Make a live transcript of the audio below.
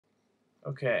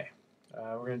Okay,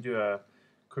 we're going to do a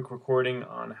quick recording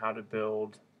on how to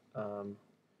build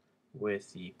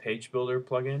with the Page Builder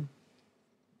plugin.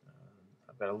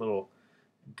 I've got a little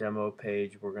demo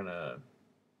page we're going to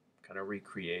kind of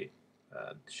recreate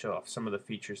to show off some of the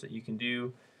features that you can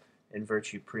do in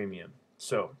Virtue Premium.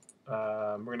 So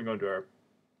we're going to go into our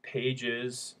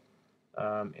pages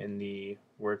in the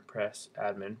WordPress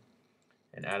admin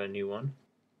and add a new one.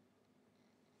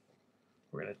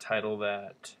 We're going to title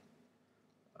that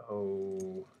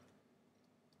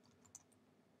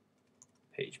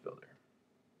Page Builder.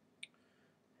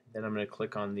 Then I'm going to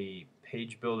click on the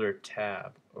Page Builder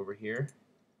tab over here,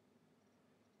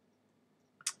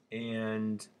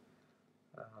 and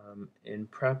in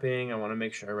prepping I want to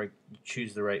make sure I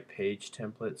choose the right page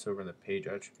template. So over in the page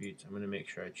attributes I'm going to make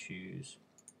sure I choose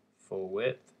full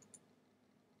width.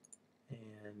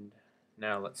 And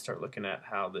now let's start looking at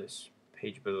how this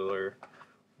Page Builder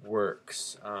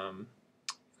works.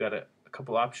 We've got a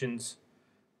couple options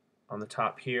on the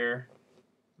top here.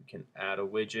 We can add a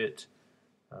widget,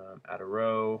 add a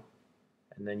row,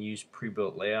 and then use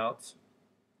pre-built layouts.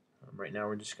 Right now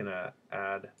we're just going to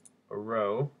add a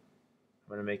row. I'm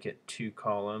going to make it 2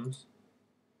 columns,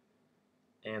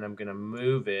 and I'm going to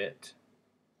move it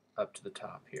up to the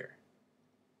top here.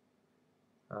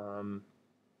 I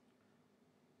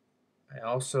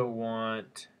also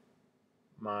want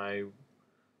my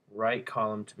right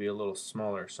column to be a little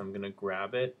smaller, so I'm going to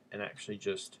grab it and actually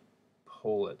just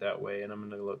pull it that way, and I'm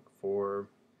going to look for,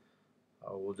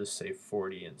 we'll just say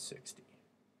 40 and 60.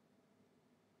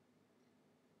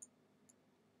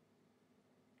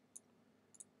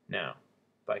 Now,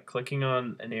 by clicking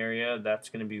on an area, that's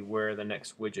going to be where the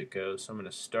next widget goes. So I'm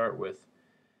going to start with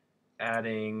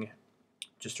adding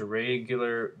just a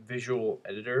regular visual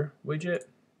editor widget.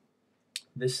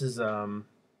 This is a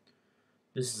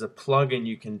plugin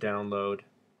you can download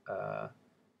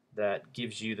that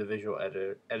gives you the visual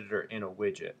editor in a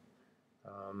widget.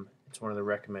 It's one of the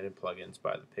recommended plugins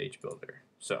by the Page Builder.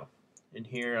 So in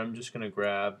here I'm just going to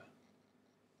grab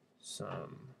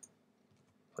some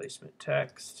placement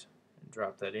text and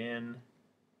drop that in.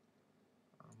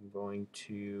 I'm going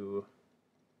to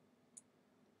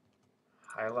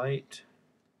highlight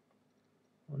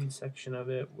one section of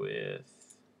it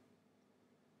with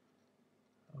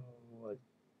a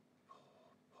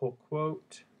pull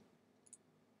quote,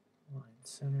 line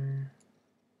center,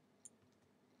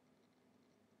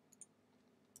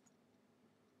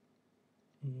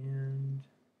 and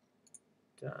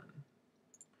done.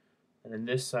 And then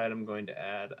this side I'm going to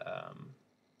add a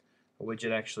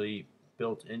widget actually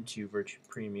built into Virtue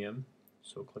Premium.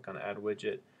 So click on Add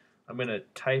Widget. I'm going to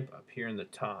type up here in the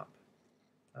top.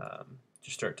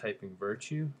 Just start typing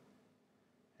Virtue,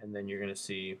 and then you're going to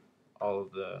see all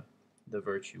of the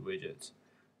Virtue widgets.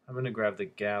 I'm going to grab the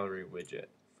gallery widget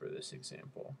for this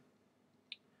example.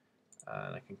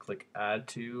 And I can click Add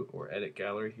to or Edit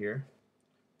Gallery here.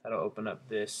 That'll open up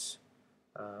this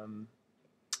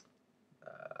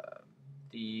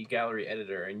the gallery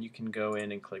editor, and you can go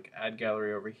in and click Add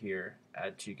Gallery over here,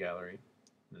 Add to Gallery,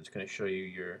 and it's going to show you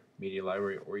your media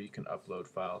library, or you can upload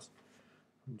files.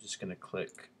 I'm just going to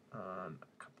click on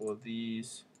a couple of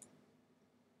these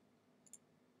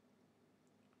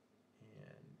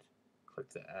and click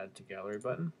the Add to Gallery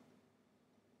button,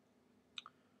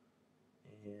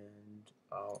 and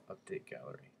I'll update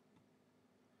gallery.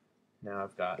 Now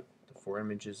I've got the 4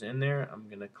 images in there. I'm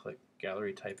going to click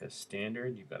Gallery Type as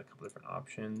Standard. You've got a couple different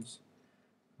options.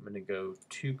 I'm going to go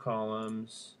 2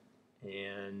 columns,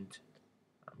 and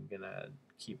I'm going to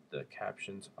keep the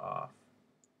captions off.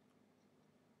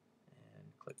 And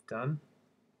click Done.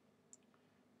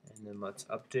 And then let's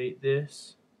update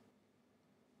this.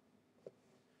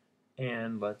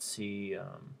 And let's see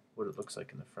what it looks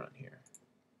like in the front here.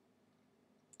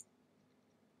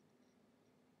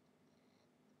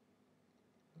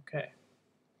 Okay,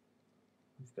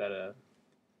 we've got a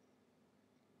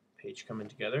page coming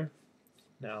together.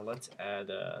 Now let's add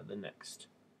the next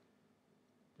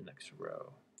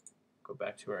row. Go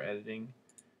back to our editing,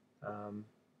 and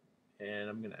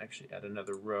I'm going to actually add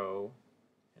another row.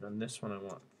 And on this one I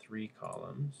want 3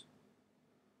 columns.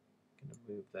 I'm going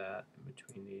to move that in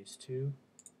between these two.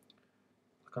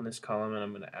 Click on this column, and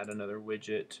I'm going to add another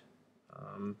widget.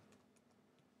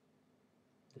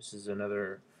 This is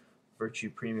another Virtue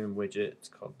Premium widget. It's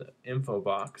called the info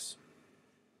box,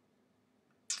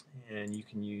 and you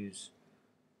can use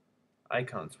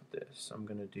icons with this. I'm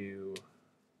going to do,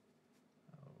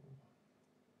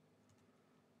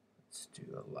 let's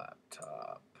do a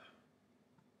laptop,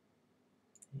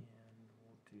 and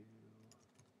we'll do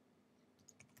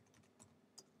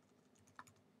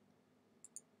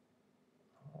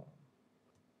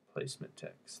placement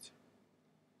text.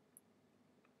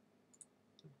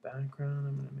 The background,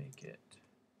 I'm going to make it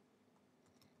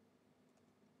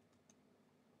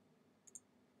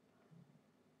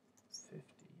 50.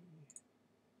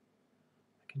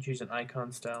 I can choose an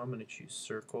icon style. I'm going to choose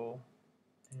circle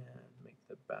and make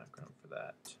the background for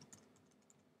that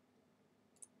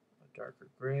a darker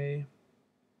gray.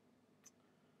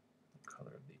 The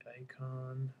color of the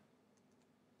icon,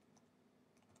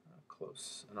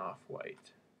 close and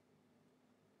off-white.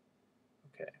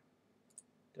 Okay,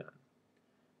 done.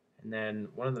 And then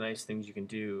one of the nice things you can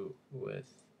do with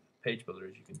Page Builder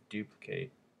is you can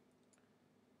duplicate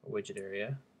a widget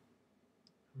area.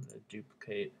 I'm going to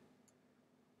duplicate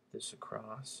this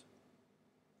across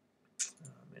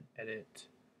and edit.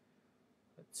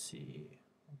 Let's see,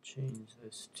 I'll change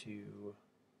this to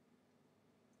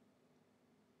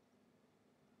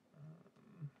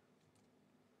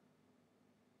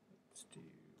let's do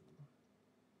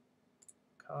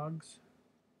cogs.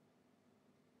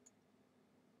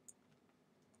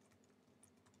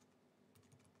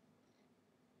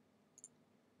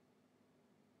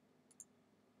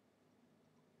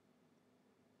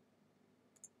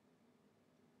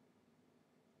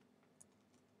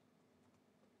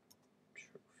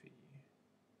 Trophy.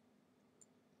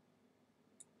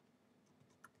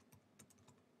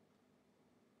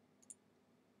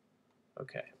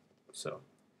 Okay, so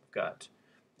we've got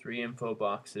 3 info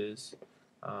boxes.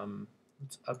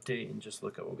 Let's update and just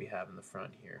look at what we have in the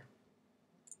front here.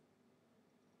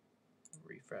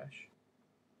 Refresh.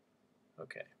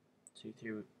 Okay, so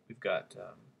we've got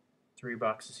 3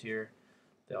 boxes here.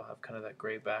 They all have kind of that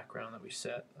gray background that we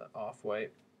set,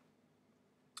 off-white.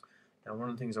 Now one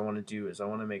of the things I want to do is I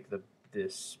want to make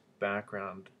this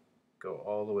background go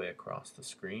all the way across the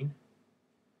screen.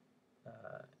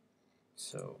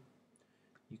 So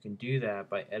you can do that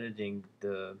by editing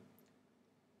the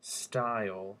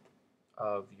style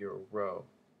of your row.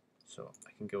 So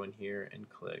I can go in here and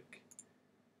click,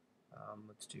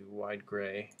 let's do wide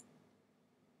gray.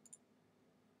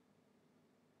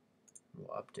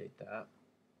 We'll update that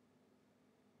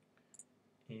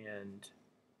and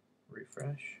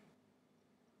refresh.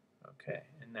 Okay,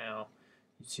 and now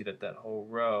you see that that whole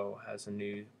row has a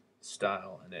new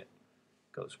style and it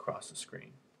goes across the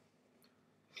screen.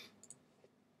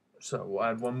 So we'll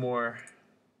add one more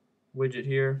widget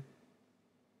here.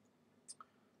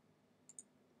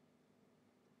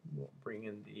 We'll bring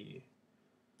in the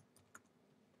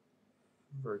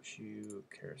Virtue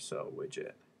Carousel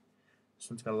widget. This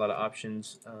one's got a lot of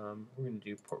options. We're going to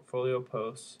do portfolio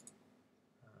posts.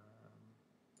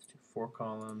 Let's do 4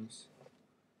 columns,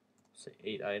 say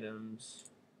 8 items,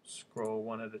 scroll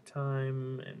 1 at a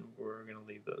time, and we're going to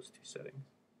leave those 2 settings.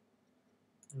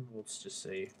 And we'll just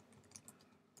say,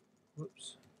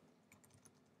 whoops,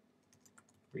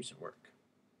 recent work.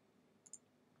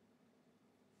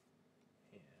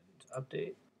 And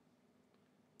update,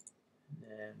 and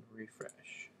then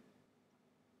refresh.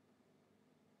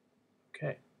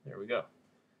 Okay, there we go.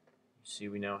 You see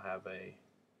we now have a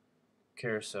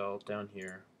carousel down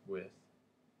here with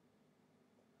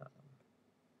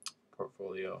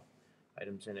portfolio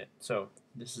items in it. So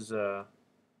this is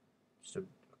just a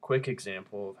quick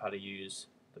example of how to use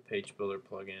the Page Builder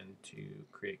plugin to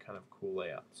create kind of cool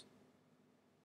layouts.